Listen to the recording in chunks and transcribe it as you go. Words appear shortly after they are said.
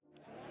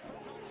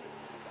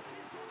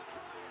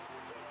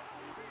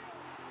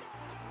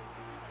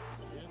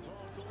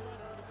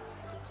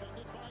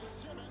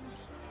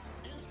Simmons,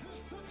 is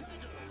this the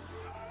dagger?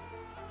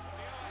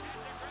 Lemieux ahead to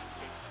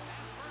Gretzky.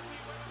 Has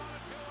Murphy with him on a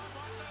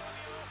 2-on-1 to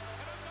Lemieux.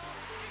 And a goal.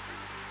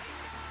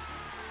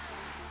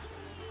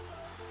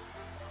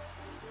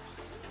 He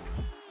shoots.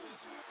 He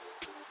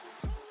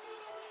scores!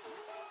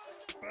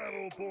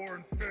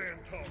 Battleborn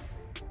Phantom.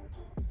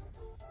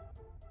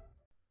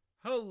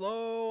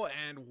 Hello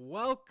and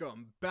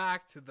welcome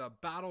back to the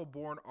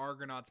Battleborn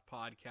Argonauts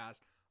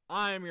podcast.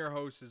 I am your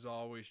host as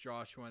always,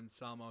 Joshua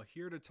Anselmo,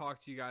 here to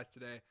talk to you guys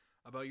today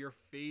about your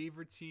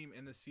favorite team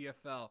in the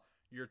CFL,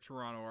 your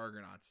Toronto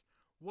Argonauts.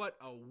 What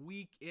a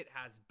week it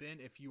has been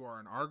if you are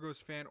an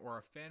Argos fan or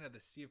a fan of the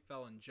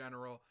CFL in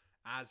general,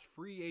 as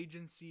free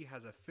agency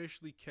has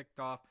officially kicked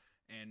off,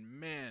 and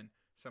man,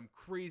 some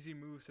crazy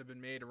moves have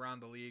been made around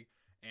the league,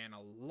 and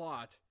a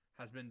lot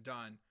has been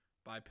done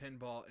by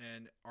Pinball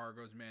and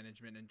Argos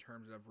management in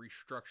terms of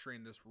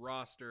restructuring this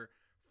roster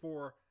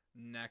for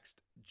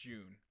next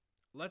June.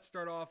 Let's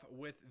start off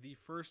with the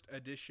first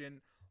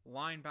edition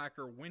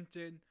linebacker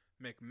Winton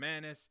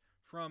McManus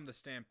from the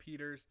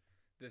Stampeders.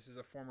 This is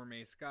a former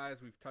Mace guy,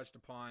 as we've touched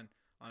upon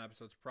on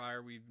episodes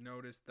prior. We've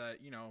noticed that,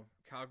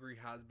 Calgary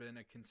has been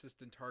a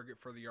consistent target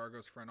for the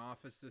Argos front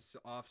office this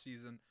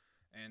offseason,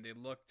 and they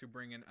look to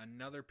bring in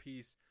another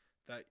piece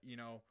that,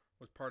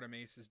 was part of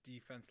Mace's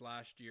defense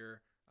last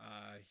year.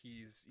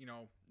 He's,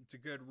 it's a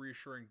good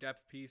reassuring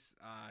depth piece.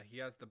 He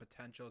has the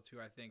potential to,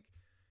 I think,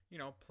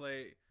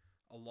 play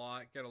a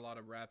lot, get a lot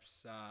of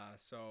reps.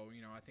 So,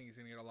 I think he's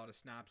going to get a lot of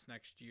snaps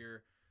next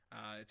year.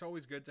 It's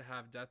always good to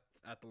have depth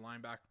at the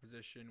linebacker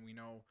position. We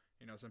know,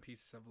 some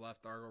pieces have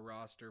left the Argo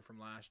roster from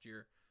last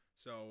year.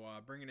 So,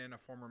 bringing in a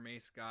former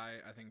Mace guy,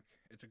 I think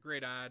it's a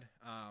great add.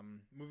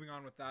 Moving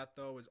on with that,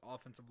 though, is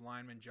offensive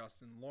lineman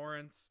Justin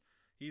Lawrence.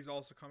 He's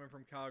also coming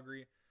from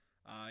Calgary.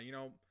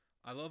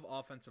 I love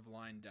offensive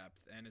line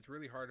depth, and it's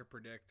really hard to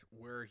predict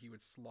where he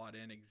would slot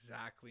in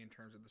exactly in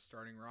terms of the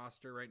starting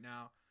roster right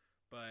now.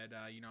 But,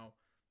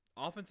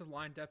 offensive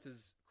line depth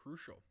is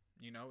crucial.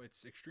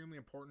 It's extremely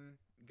important.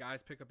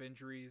 Guys pick up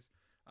injuries.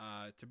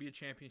 To be a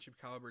championship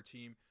caliber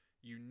team,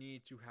 you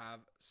need to have,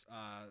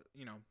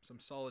 some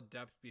solid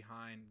depth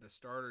behind the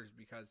starters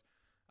because,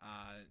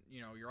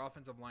 your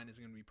offensive line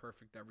isn't going to be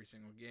perfect every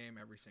single game,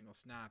 every single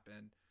snap.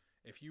 And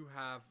if you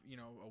have,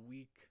 a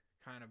weak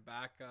kind of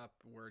backup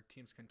where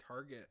teams can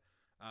target,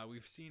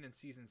 we've seen in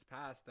seasons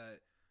past that,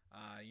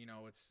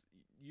 it's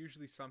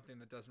usually something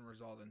that doesn't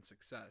result in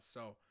success.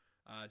 So,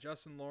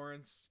 Justin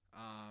Lawrence,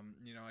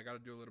 I got to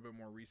do a little bit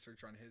more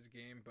research on his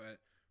game, but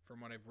from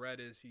what I've read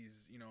is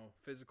he's,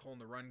 physical in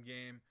the run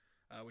game,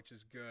 which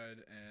is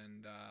good,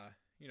 and,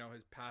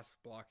 his pass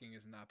blocking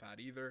isn't that bad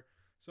either.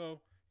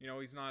 So,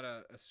 he's not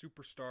a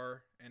superstar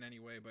in any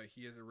way, but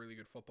he is a really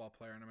good football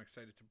player, and I'm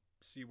excited to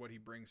see what he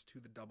brings to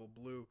the Double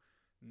Blue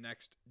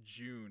next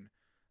June.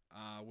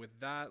 With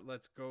that,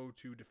 let's go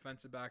to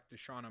defensive back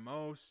Deshaun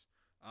Amos.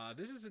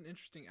 This is an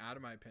interesting ad,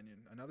 in my opinion.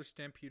 Another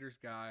Stampeders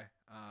guy,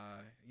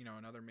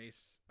 another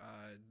Mace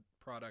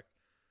product.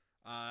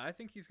 I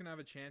think he's going to have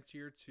a chance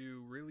here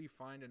to really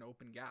find an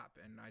open gap.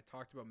 And I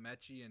talked about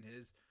Mechie and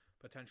his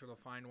potential to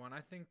find one. I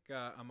think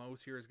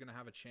Amos here is going to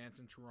have a chance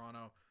in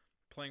Toronto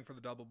playing for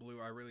the Double Blue.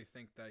 I really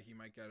think that he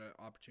might get an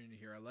opportunity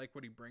here. I like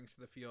what he brings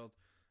to the field,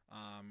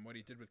 what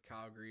he did with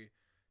Calgary.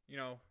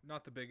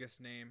 Not the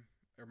biggest name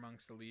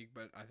amongst the league,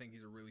 but I think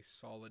he's a really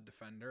solid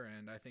defender,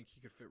 and I think he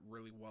could fit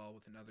really well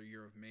with another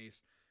year of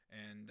Mace.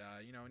 And,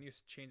 a new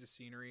change of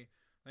scenery.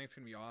 I think it's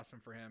going to be awesome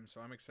for him,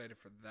 so I'm excited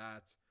for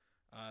that.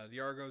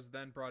 The Argos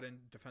then brought in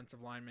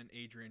defensive lineman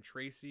Adrian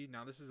Tracy.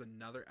 Now, this is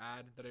another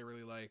ad that I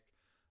really like.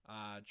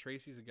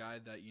 Tracy's a guy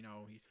that,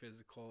 he's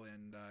physical,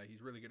 and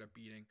he's really good at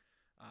beating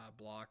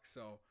blocks,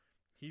 so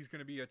he's going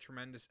to be a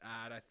tremendous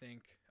ad, I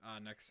think,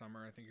 next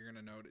summer. I think you're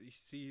going to notice.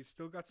 He's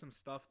still got some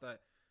stuff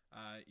that,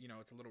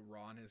 it's a little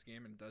raw in his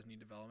game and does need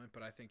development,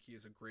 but I think he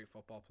is a great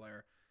football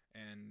player,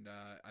 and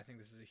I think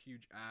this is a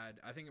huge ad.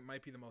 I think it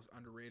might be the most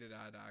underrated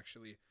ad,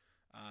 actually.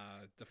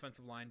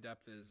 Defensive line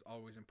depth is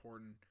always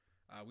important.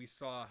 We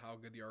saw how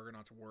good the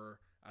Argonauts were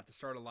at the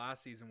start of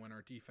last season when our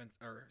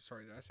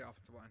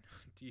offensive line?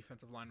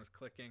 Defensive line was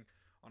clicking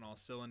on all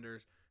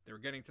cylinders. They were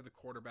getting to the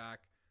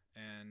quarterback,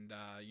 and,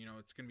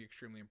 it's going to be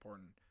extremely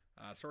important.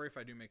 Sorry if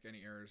I do make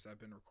any errors. I've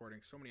been recording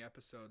so many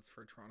episodes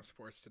for Toronto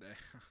Sports today.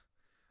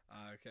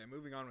 Okay,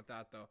 moving on with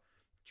that, though.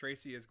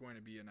 Tracy is going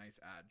to be a nice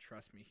ad.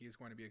 Trust me. He's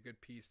going to be a good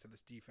piece to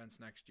this defense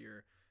next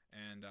year,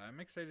 and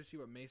I'm excited to see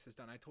what Mace has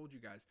done. I told you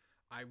guys,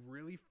 I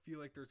really feel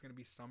like there's going to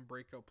be some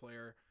breakout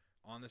player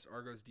on this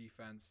Argos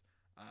defense,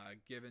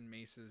 given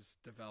Mace's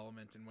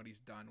development and what he's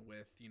done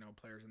with,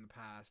 players in the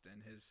past,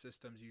 and his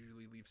systems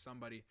usually leave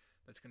somebody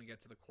that's going to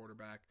get to the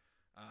quarterback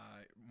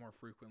more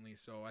frequently.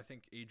 So I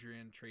think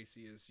Adrian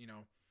Tracy is,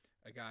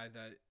 a guy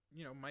that,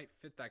 might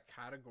fit that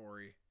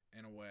category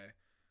in a way.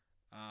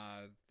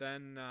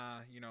 Then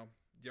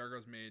the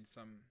Argos made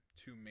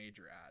two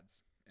major ads,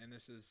 and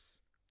this is,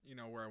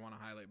 where I want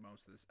to highlight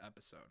most of this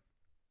episode.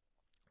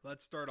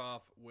 Let's start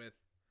off with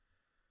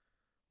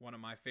one of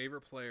my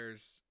favorite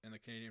players in the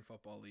Canadian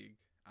Football League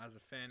as a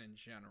fan in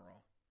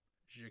general,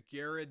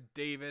 Ja'Gared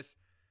Davis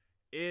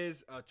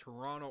is a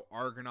Toronto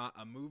Argonaut,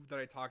 a move that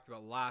I talked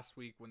about last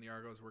week when the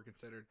Argos were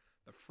considered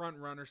the front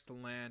runners to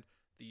land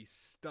the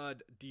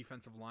stud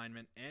defensive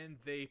lineman, and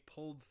they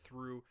pulled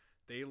through.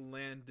 They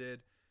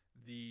landed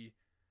the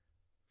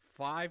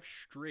 5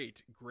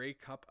 straight Grey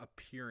Cup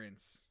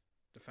appearance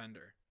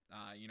defender.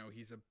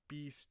 He's a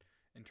beast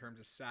in terms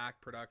of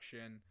sack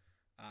production.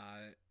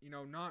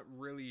 Not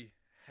really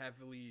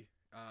heavily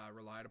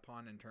relied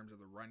upon in terms of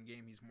the run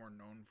game. He's more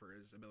known for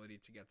his ability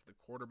to get to the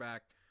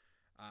quarterback.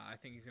 I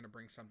think he's going to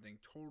bring something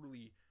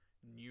totally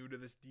new to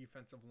this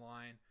defensive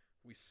line.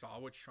 We saw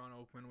what Sean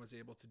Oakman was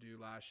able to do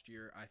last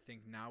year. I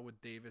think now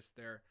with Davis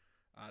there,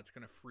 it's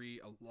going to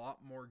free a lot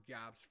more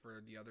gaps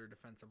for the other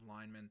defensive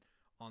linemen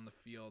on the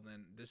field.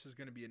 And this is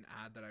going to be an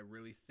ad that I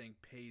really think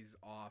pays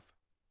off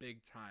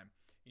big time.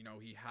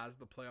 He has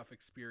the playoff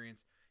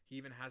experience. He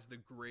even has the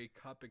Grey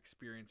Cup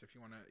experience if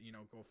you want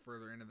to, go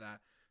further into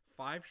that.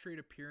 5 straight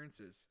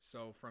appearances.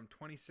 So from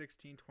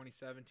 2016,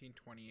 2017,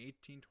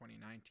 2018,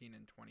 2019,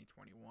 and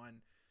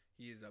 2021,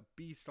 he is a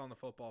beast on the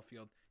football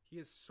field. He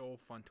is so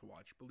fun to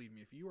watch. Believe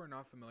me, if you are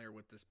not familiar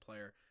with this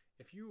player,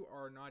 if you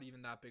are not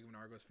even that big of an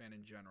Argos fan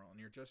in general, and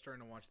you're just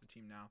starting to watch the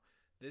team now,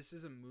 this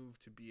is a move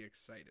to be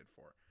excited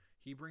for.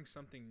 He brings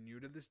something new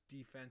to this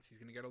defense. He's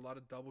going to get a lot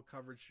of double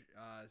coverage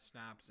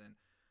snaps, and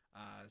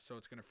so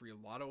it's going to free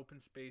a lot of open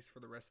space for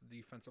the rest of the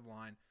defensive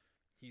line.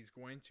 He's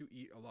going to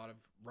eat a lot of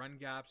run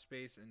gap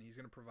space, and he's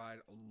going to provide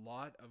a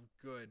lot of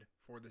good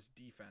for this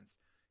defense.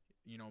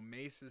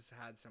 Mace has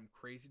had some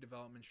crazy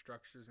development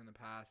structures in the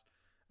past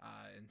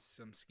and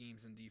some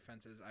schemes and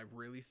defenses. I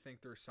really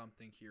think there's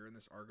something here in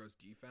this Argos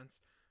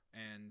defense.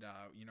 And,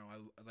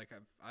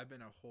 I've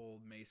been a whole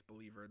Mace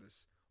believer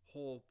this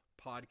whole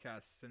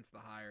podcast since the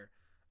hire.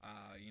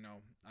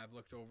 I've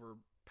looked over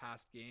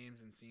past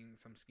games and seen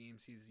some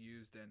schemes he's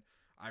used, and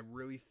I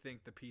really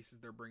think the pieces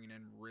they're bringing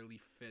in really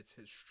fits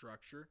his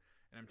structure.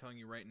 And I'm telling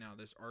you right now,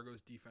 this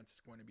Argos defense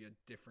is going to be a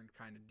different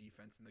kind of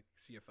defense in the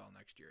CFL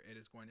next year. It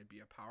is going to be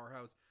a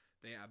powerhouse.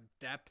 They have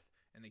depth,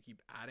 and they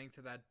keep adding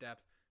to that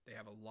depth. They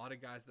have a lot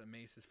of guys that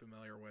Mace is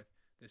familiar with.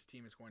 This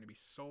team is going to be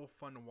so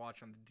fun to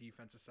watch on the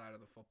defensive side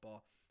of the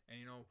football. And,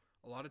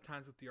 a lot of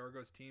times with the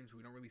Argos teams,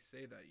 we don't really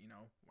say that,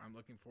 I'm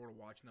looking forward to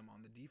watching them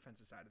on the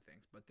defensive side of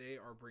things. But they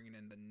are bringing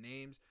in the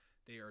names.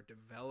 They are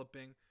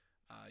developing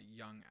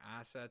young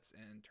assets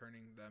and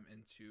turning them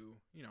into,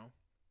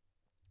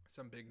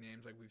 some big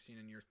names like we've seen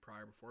in years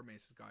prior before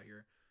Mace got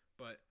here.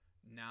 But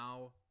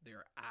now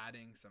they're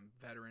adding some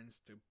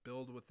veterans to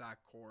build with that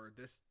core.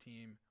 This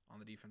team on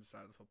the defensive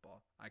side of the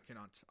football, I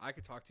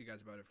could talk to you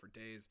guys about it for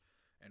days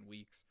and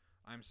weeks.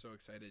 I'm so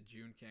excited.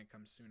 June can't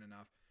come soon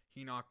enough.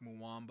 Henoch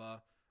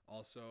Muwamba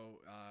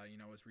also,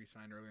 was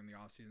re-signed earlier in the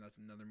offseason. That's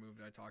another move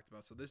that I talked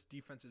about. So this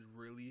defense is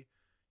really,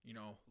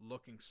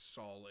 looking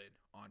solid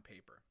on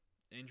paper.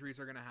 Injuries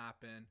are going to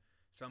happen.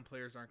 Some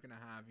players aren't going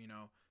to have,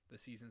 the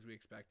seasons we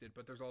expected.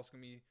 But there's also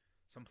going to be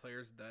some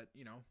players that,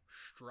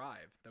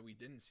 strive that we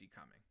didn't see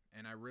coming.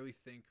 And I really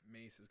think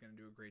Mace is going to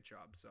do a great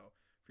job. So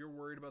if you're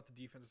worried about the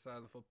defensive side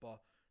of the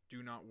football,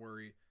 do not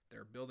worry.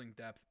 They're building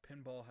depth.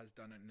 Pinball has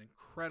done an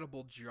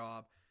incredible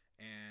job.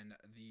 And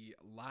the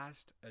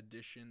last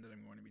addition that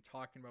I'm going to be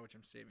talking about, which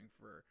I'm saving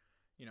for,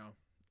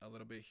 a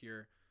little bit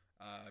here,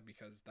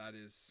 because that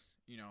is,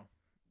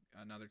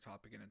 another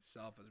topic in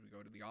itself as we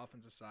go to the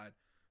offensive side.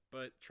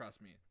 But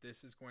trust me,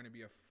 this is going to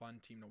be a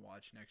fun team to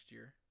watch next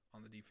year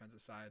on the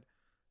defensive side.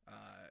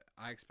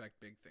 I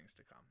expect big things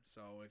to come.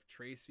 So if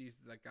Tracy's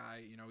that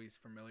guy, he's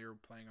familiar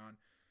playing on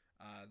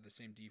the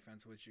same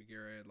defense with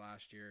Jagera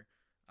last year.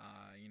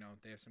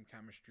 They have some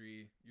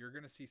chemistry. You're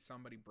going to see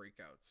somebody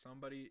break out.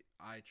 Somebody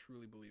I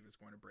truly believe is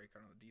going to break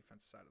out on the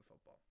defensive side of the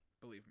football.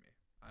 Believe me.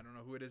 I don't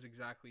know who it is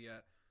exactly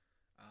yet.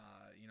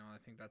 I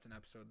think that's an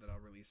episode that I'll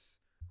release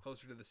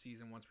closer to the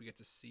season once we get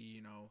to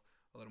see,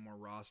 a little more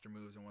roster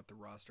moves and what the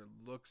roster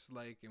looks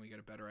like, and we get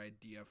a better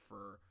idea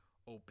for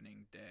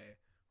opening day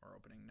or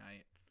opening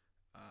night.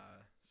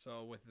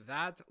 So with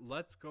that,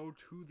 let's go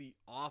to the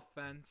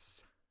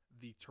offense.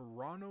 The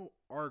Toronto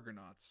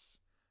Argonauts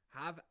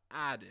have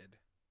added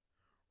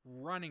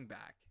running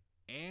back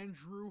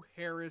Andrew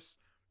Harris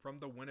from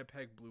the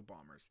Winnipeg Blue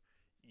Bombers.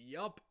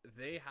 Yup,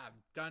 they have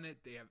done it.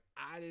 They have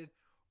added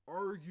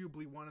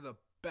arguably one of the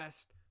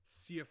best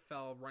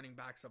CFL running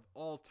backs of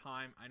all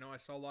time. I know I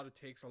saw a lot of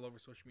takes all over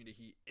social media.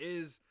 He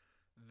is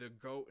the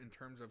GOAT in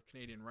terms of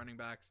Canadian running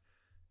backs.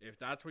 If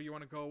that's what you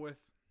want to go with,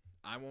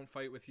 I won't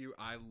fight with you.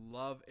 I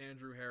love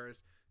Andrew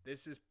Harris.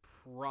 This is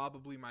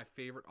probably my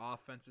favorite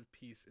offensive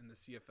piece in the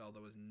CFL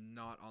that was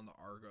not on the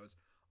Argos.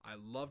 I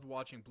loved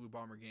watching Blue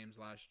Bomber games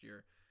last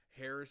year.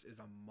 Harris is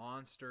a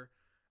monster.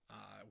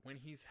 When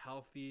he's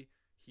healthy,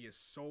 he is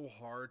so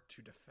hard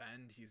to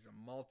defend. He's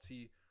a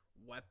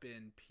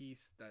multi-weapon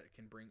piece that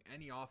can bring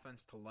any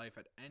offense to life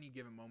at any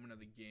given moment of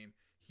the game.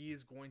 He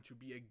is going to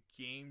be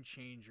a game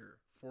changer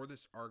for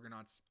this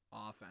Argonauts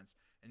offense.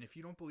 And if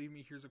you don't believe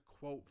me, here's a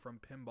quote from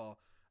Pinball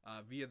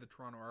via the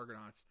Toronto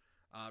Argonauts.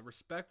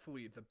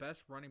 Respectfully, the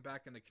best running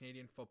back in the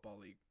Canadian Football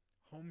League.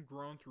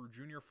 Homegrown through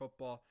junior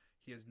football,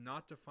 he is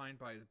not defined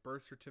by his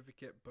birth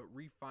certificate, but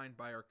refined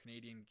by our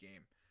Canadian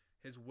game.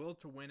 His will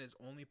to win is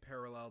only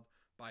paralleled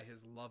by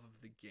his love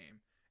of the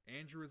game.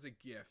 Andrew is a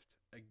gift,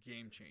 a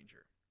game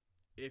changer.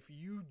 If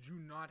you do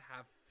not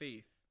have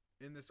faith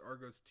in this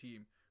Argos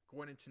team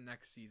going into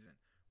next season,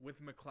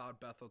 with McLeod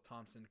Bethel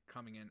Thompson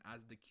coming in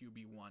as the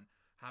QB1,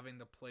 having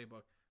the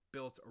playbook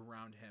built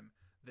around him,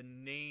 the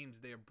names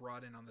they have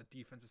brought in on the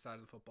defensive side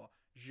of the football.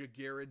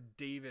 Jagarid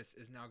Davis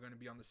is now going to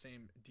be on the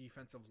same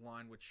defensive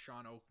line with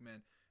Sean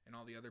Oakman and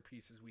all the other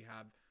pieces we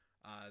have.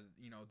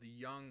 The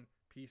young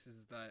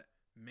pieces that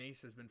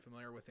Mace has been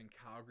familiar with in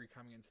Calgary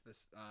coming into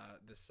this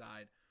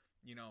side.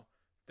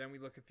 Then we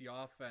look at the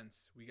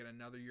offense. We get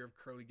another year of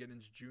Curly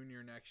Giddens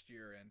Jr. next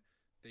year, and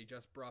they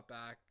just brought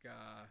back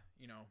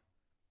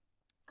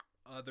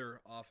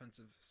other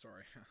offensive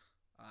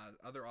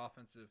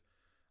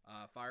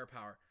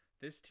firepower.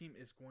 This team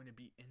is going to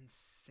be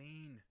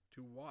insane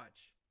to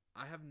watch.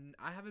 I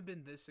haven't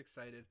been this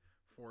excited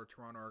for a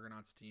Toronto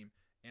Argonauts team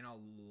in a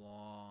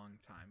long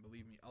time.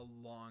 Believe me, a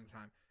long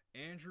time.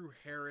 Andrew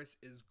Harris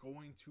is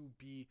going to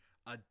be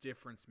a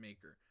difference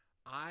maker.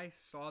 I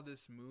saw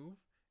this move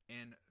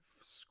and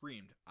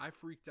screamed. I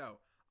freaked out.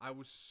 I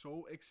was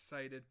so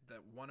excited that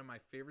one of my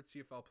favorite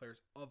CFL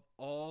players of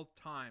all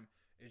time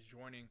is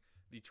joining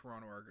the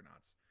Toronto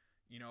Argonauts.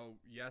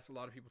 Yes, a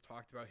lot of people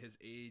talked about his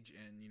age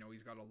and,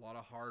 he's got a lot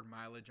of hard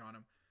mileage on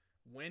him.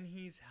 When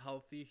he's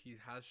healthy, he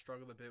has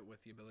struggled a bit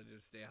with the ability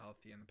to stay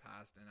healthy in the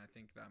past, and I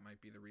think that might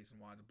be the reason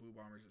why the Blue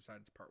Bombers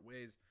decided to part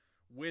ways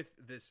with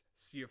this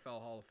CFL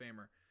Hall of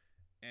Famer.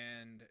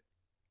 And,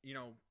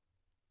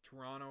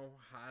 Toronto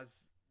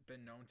has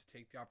been known to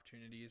take the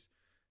opportunities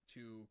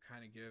to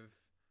kind of give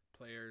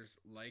players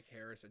like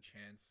Harris a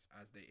chance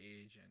as they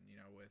age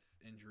and, with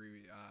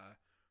injury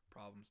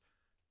problems.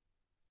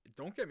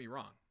 Don't get me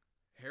wrong.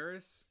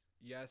 Harris,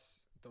 yes,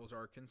 those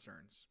are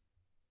concerns.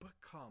 But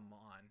come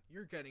on,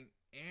 you're getting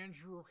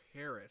Andrew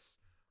Harris.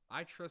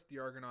 I trust the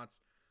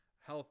Argonauts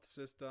health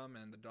system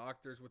and the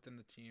doctors within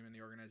the team and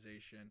the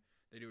organization.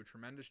 They do a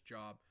tremendous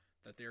job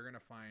that they're going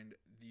to find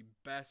the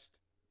best,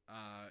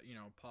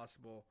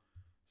 possible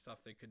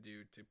stuff they could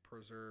do to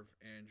preserve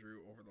Andrew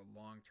over the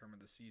long term of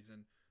the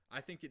season.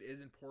 I think it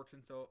is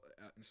important though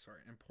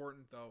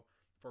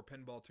for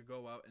Pinball to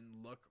go out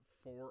and look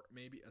for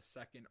maybe a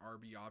second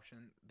RB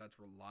option that's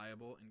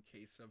reliable in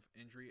case of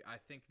injury. I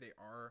think they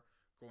are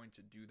going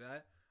to do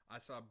that. I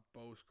saw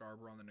Bo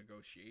Scarborough on the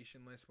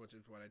negotiation list, which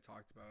is what I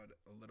talked about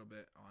a little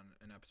bit on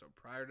an episode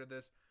prior to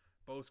this.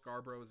 Bo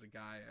Scarborough is a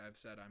guy I've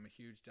said I'm a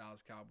huge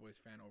Dallas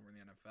Cowboys fan over in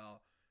the NFL.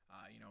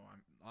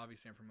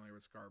 I'm familiar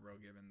with Scarborough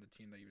given the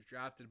team that he was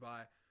drafted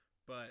by,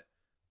 but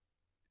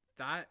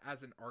that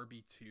as an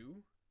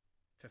RB2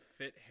 to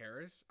fit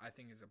Harris, I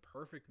think is a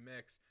perfect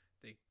mix.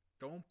 They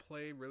don't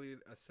play really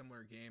a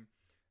similar game.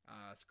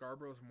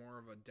 Scarborough's more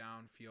of a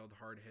downfield,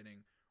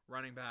 hard-hitting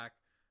running back,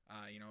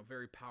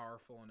 very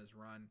powerful in his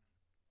run.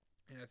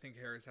 And I think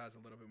Harris has a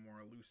little bit more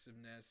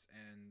elusiveness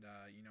and,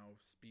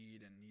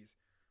 speed, and he's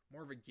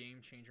more of a game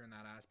changer in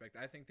that aspect.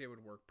 I think they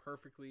would work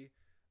perfectly.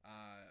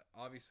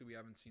 Obviously, we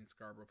haven't seen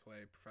Scarborough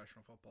play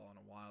professional football in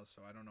a while,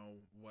 so I don't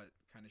know what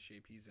kind of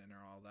shape he's in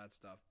or all that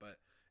stuff. But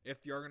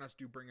if the Argonauts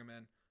do bring him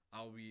in,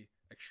 I'll be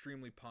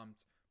extremely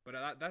pumped. But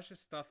that's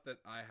just stuff that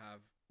I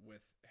have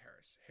with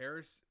Harris.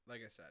 Harris,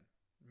 like I said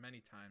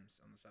many times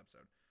on this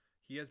episode,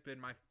 he has been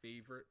my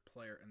favorite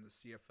player in the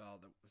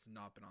CFL that has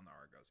not been on the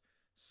Argos.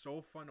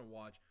 So fun to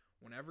watch.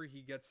 Whenever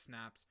he gets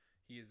snaps,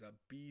 he is a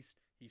beast.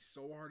 He's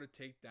so hard to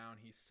take down.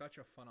 He's such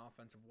a fun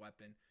offensive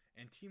weapon.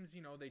 And teams,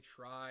 they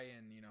try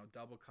and,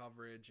 double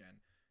coverage and,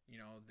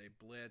 they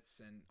blitz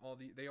and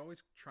they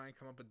always try and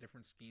come up with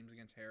different schemes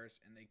against Harris,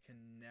 and they can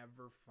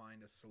never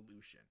find a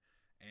solution.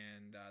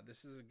 And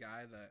this is a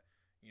guy that,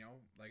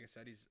 like I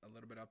said, he's a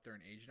little bit up there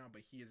in age now,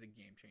 but he is a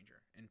game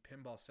changer. And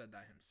Pinball said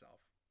that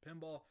himself.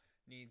 Pinball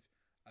needs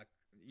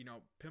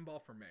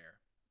Pinball for mayor.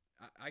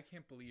 I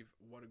can't believe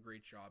what a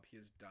great job he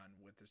has done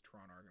with this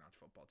Toronto Argonauts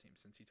football team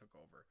since he took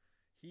over.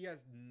 He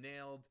has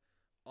nailed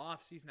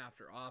offseason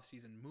after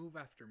offseason, move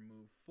after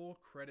move. Full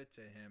credit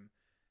to him.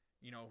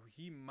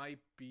 He might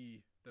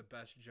be the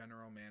best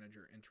general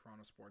manager in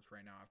Toronto sports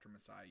right now after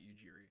Masai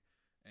Ujiri.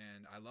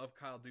 And I love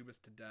Kyle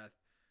Dubas to death.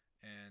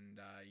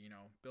 And,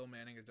 Bill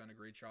Manning has done a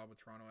great job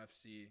with Toronto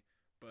FC.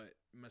 But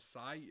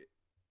Masai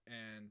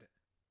and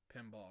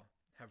Pinball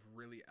have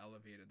really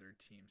elevated their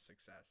team's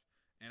success.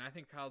 And I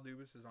think Kyle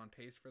Dubas is on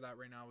pace for that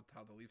right now with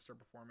how the Leafs are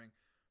performing.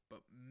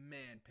 But,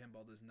 man,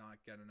 Pinball does not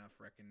get enough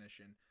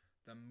recognition.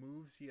 The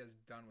moves he has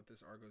done with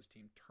this Argos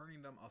team,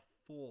 turning them a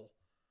full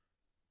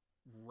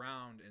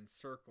round and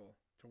circle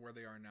to where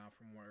they are now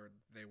from where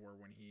they were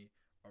when he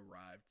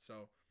arrived.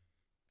 So,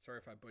 sorry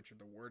if I butchered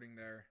the wording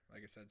there.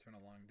 Like I said, it's been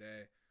a long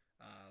day.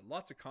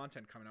 Lots of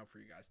content coming out for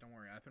you guys. Don't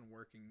worry, I've been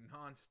working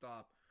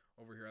nonstop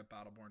over here at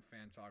Battleborn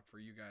Fan Talk for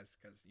you guys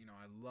because,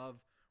 I love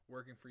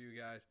working for you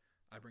guys.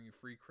 I bring you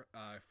free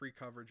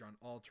coverage on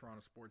all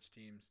Toronto sports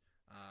teams.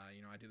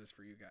 I do this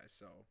for you guys.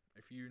 So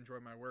if you enjoy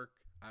my work,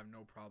 I have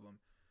no problem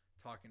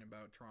talking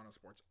about Toronto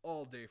sports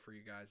all day for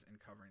you guys and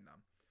covering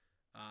them.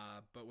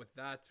 But with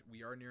that,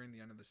 we are nearing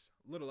the end of this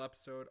little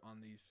episode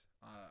on this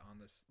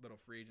little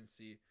free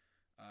agency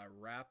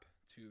wrap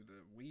to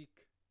the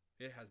week.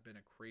 It has been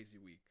a crazy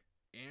week.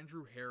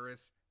 Andrew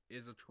Harris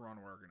is a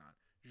Toronto Argonaut.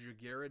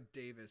 Jagarad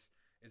Davis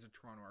is a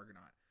Toronto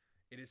Argonaut.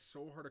 It is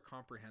so hard to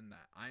comprehend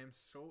that. I am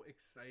so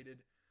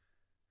excited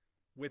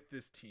with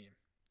this team.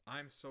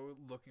 I'm so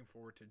looking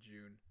forward to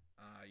June.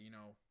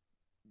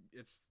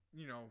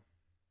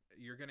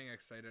 You're getting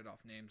excited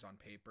off names on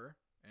paper,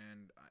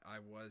 and I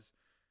was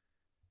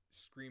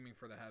screaming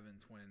for the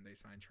heavens when they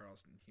signed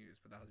Charleston Hughes,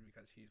 but that was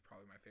because he's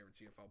probably my favorite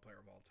CFL player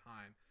of all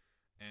time.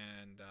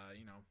 And,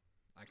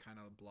 I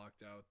kind of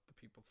blocked out the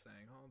people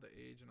saying, oh, the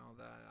age and all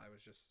that. I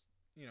was just,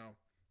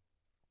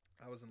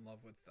 I was in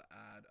love with the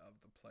ad of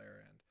the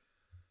player. And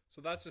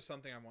so that's just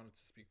something I wanted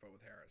to speak about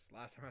with Harris.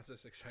 Last time I was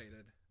this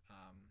excited,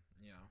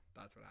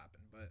 that's what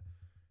happened. But,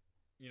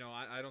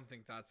 I don't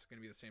think that's going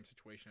to be the same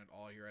situation at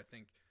all here. I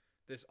think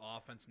this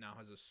offense now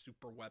has a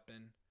super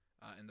weapon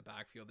in the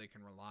backfield they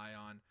can rely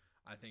on.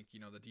 I think, the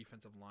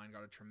defensive line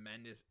got a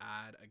tremendous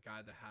ad, a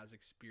guy that has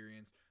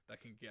experience that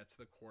can get to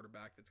the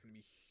quarterback. That's going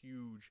to be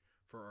huge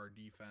for our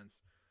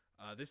defense.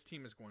 This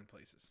team is going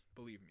places,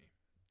 believe me.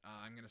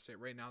 I'm going to say it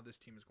right now, this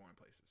team is going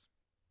places.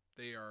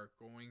 They are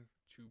going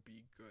to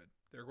be good.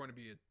 They're going to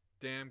be a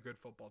damn good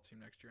football team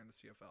next year in the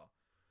CFL.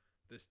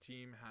 This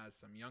team has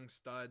some young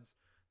studs.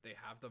 They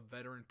have the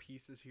veteran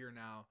pieces here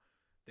now.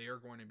 They are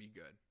going to be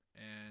good.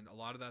 And a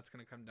lot of that's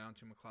going to come down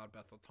to McLeod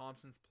Bethel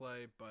Thompson's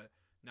play, but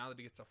now that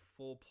he gets a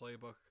full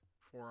playbook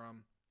for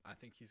him, I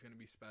think he's going to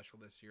be special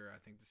this year. I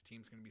think this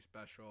team's going to be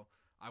special.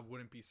 I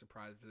wouldn't be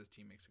surprised if this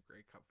team makes a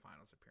Grey Cup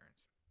Finals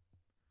appearance.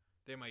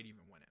 They might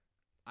even win it.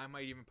 I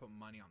might even put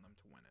money on them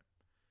to win it.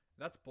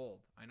 That's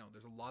bold. I know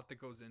there's a lot that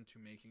goes into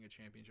making a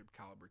championship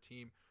caliber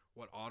team.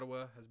 What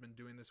Ottawa has been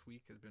doing this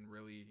week has been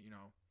really,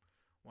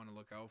 one to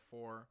look out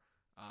for.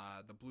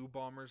 The Blue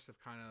Bombers have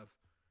kind of,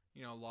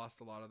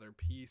 lost a lot of their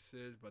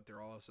pieces, but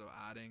they're also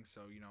adding.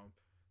 So,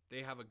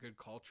 they have a good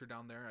culture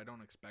down there. I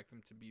don't expect them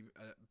to be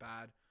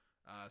bad.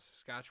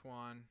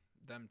 Saskatchewan,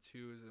 them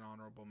too, is an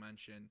honorable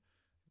mention.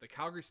 The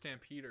Calgary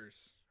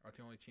Stampeders are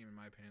the only team, in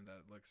my opinion,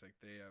 that looks like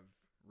they have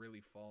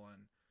really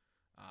fallen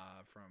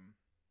from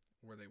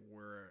where they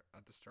were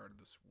at the start of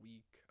this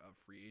week of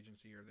free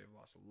agency here. They've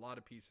lost a lot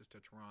of pieces to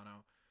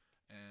Toronto,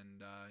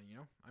 and,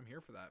 I'm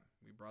here for that.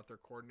 We brought their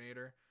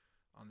coordinator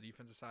on the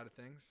defensive side of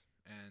things,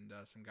 and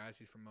some guys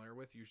he's familiar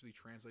with usually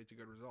translate to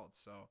good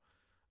results. So,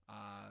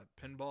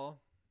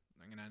 pinball,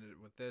 I'm going to end it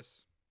with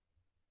this.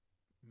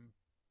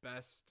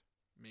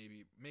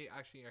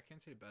 Actually, I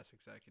can't say best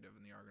executive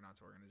in the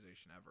Argonauts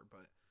organization ever,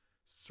 but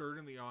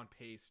certainly on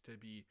pace to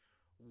be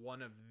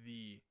one of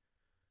the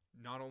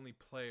not only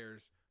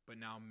players, but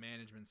now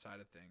management side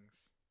of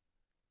things,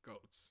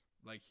 GOATs.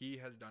 Like, he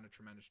has done a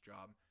tremendous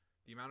job.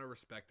 The amount of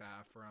respect I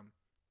have for him,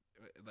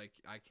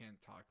 I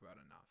can't talk about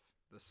enough.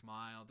 The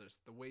smile,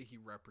 the way he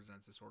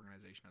represents this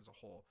organization as a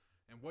whole,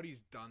 and what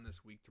he's done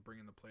this week to bring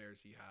in the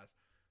players he has.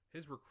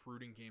 His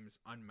recruiting game is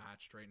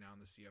unmatched right now in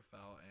the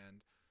CFL,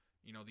 and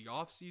the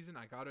offseason,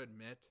 I got to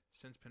admit,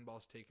 since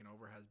pinball's taken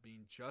over, has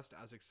been just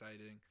as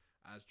exciting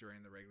as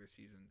during the regular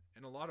season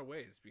in a lot of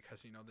ways,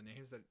 because the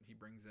names that he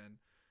brings in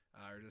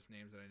are just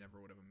names that I never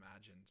would have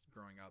imagined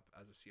growing up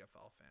as a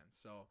CFL fan.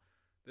 So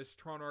this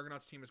Toronto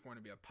Argonauts team is going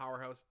to be a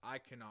powerhouse. I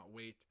cannot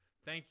wait.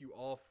 Thank you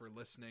all for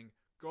listening.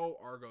 Go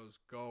Argos,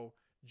 go.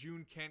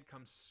 June can't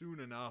come soon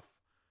enough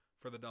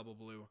for the Double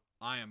Blue.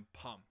 I am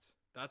pumped.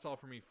 That's all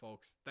for me,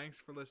 folks. Thanks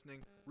for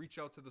listening. Reach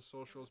out to the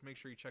socials. Make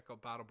sure you check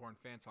out Battleborn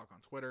Fan Talk on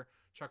Twitter.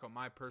 Check out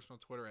my personal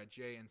Twitter at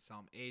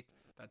JandSelm8.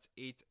 That's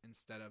 8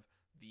 instead of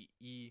the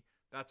E.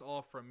 That's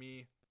all from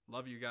me.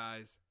 Love you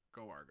guys.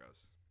 Go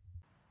Argos.